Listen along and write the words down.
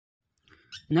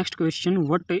Next question,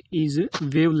 what is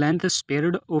wavelength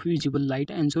spared of visible light?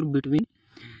 Answer, between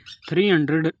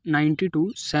 390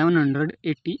 to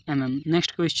 780 mm.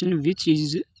 Next question,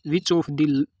 which of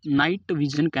the night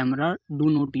vision camera do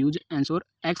not use? Answer,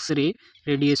 X-ray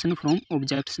radiation from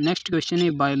objects. Next question,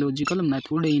 a biological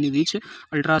method in which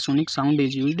ultrasonic sound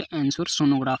is used? Answer,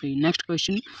 sonography. Next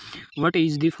question, what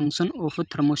is the function of a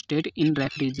thermostat in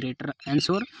refrigerator?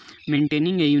 Answer,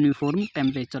 maintaining a uniform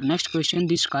temperature. Next question,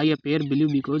 the sky appear blue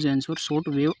because? Answer, short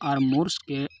wave are more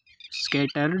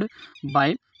scattered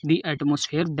by the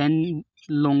atmosphere than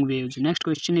long waves. Next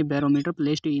question, a barometer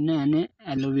placed in an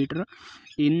elevator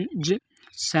in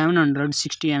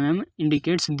 760 mm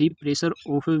indicates the pressure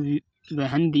of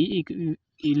when the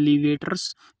elevator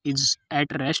is at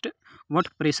rest.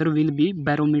 What pressure will be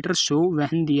barometer show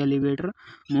when the elevator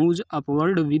moves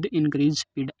upward with increased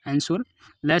speed? Answer,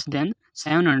 less than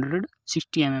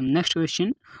 760 mm. Next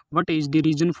question, what is the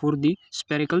reason for the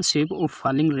spherical shape of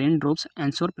falling raindrops?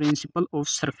 Answer, principle of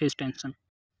surface tension.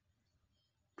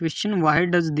 Question, why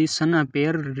does the sun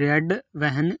appear red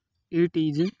when it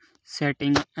is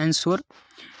setting? Answer,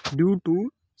 due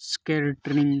to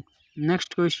scattering.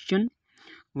 Next question,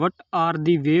 what are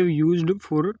the waves used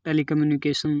for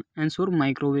telecommunication? Answer,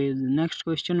 microwaves. Next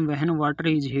question, when water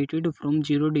is heated from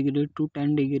 0 degree to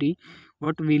 10 degree,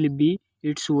 what will be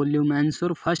its volume?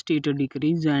 Answer, first it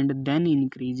decreases and then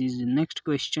increases. Next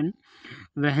question,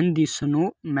 when the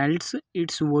snow melts,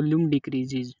 its volume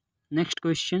decreases. Next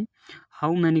question,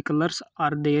 how many colors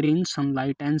are there in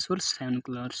sunlight? Answer, 7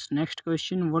 colors. Next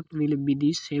question, what will be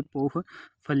the shape of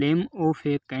flame of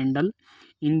a candle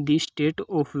in the state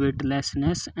of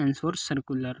weightlessness? Answer,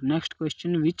 circular. Next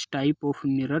question, which type of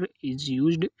mirror is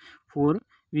used for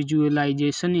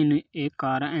visualization in a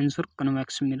car? Answer,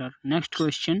 convex mirror. Next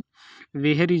question,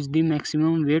 where is the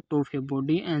maximum weight of a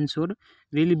body? Answer,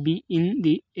 will be in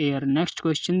the air. Next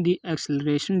question, the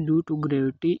acceleration due to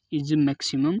gravity is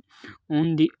maximum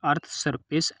on the earth's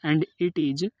surface and it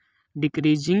is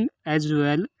decreasing as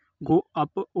well go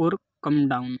up or come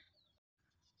down.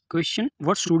 Question,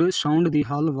 what should sound the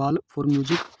hall wall for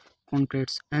music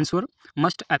concerts? Answer,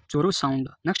 must absorb sound.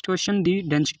 Next question, the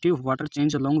density of water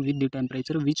change along with the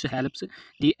temperature which helps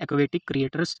the aquatic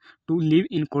creatures to live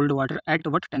in cold water. At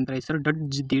what temperature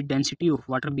does the density of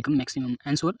water become maximum?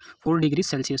 Answer, 4 degrees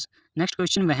Celsius. Next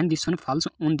question, when the sun falls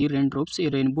on the raindrops, a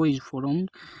rainbow is formed.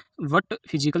 What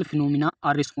physical phenomena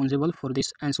are responsible for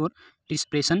this? Answer,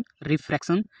 dispersion,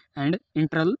 refraction and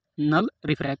internal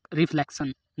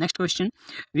reflection. Next question,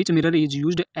 which mirror is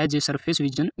used as a surface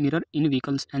vision mirror in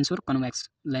vehicles? Answer, convex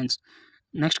lens.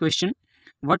 Next question,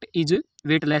 what is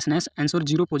weightlessness? Answer,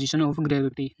 zero position of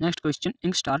gravity. Next question,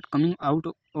 ink start coming out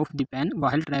of the pen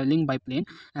while traveling by plane.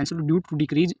 Answer, due to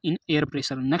decrease in air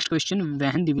pressure. Next question,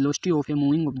 when the velocity of a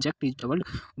moving object is doubled,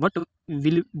 what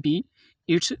will be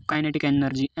its kinetic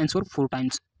energy? Answer, 4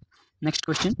 times. Next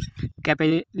question,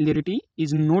 capillarity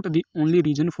is not the only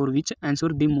reason for which? Answer,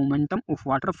 the momentum of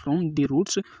water from the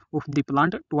roots of the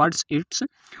plant towards its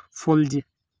foliage.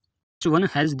 Which one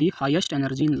has the highest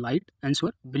energy in light?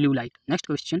 Answer, blue light. Next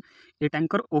question, a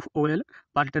tanker of oil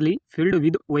partly filled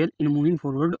with oil in moving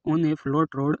forward on a flat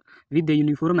road with a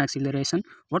uniform acceleration,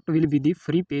 what will be the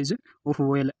free pace of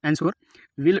oil? Answer,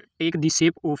 will take the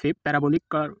shape of a parabolic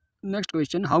curve. Next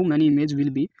question, how many images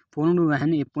will be formed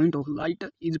when a point of light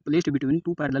is placed between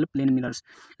two parallel plane mirrors?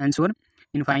 Answer,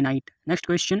 infinite. Next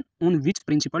question, on which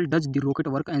principle does the rocket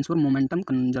work? Answer, momentum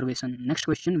conservation. Next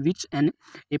question, which an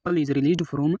apple is released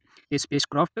from a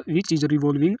spacecraft which is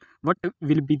revolving, what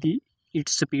will be the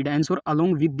its speed? Answer,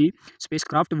 along with the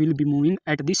spacecraft will be moving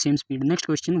at the same speed. Next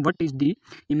question, what is the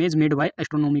image made by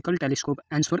astronomical telescope?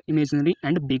 Answer, imaginary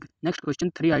and big. Next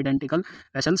question, 3 identical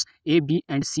vessels A, B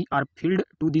and C are filled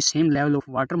to the same level of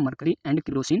water, mercury and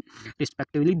kerosene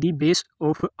respectively. The base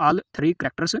of all 3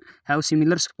 crackers have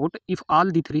similar spot. If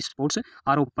all the 3 spots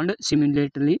are opened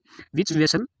simultaneously, which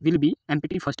vessel will be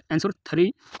empty first? Answer,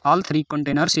 all 3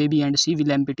 containers A, B and C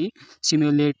will empty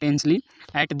simultaneously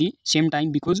at the same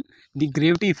time because the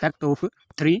gravity effect of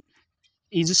 3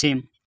 is same.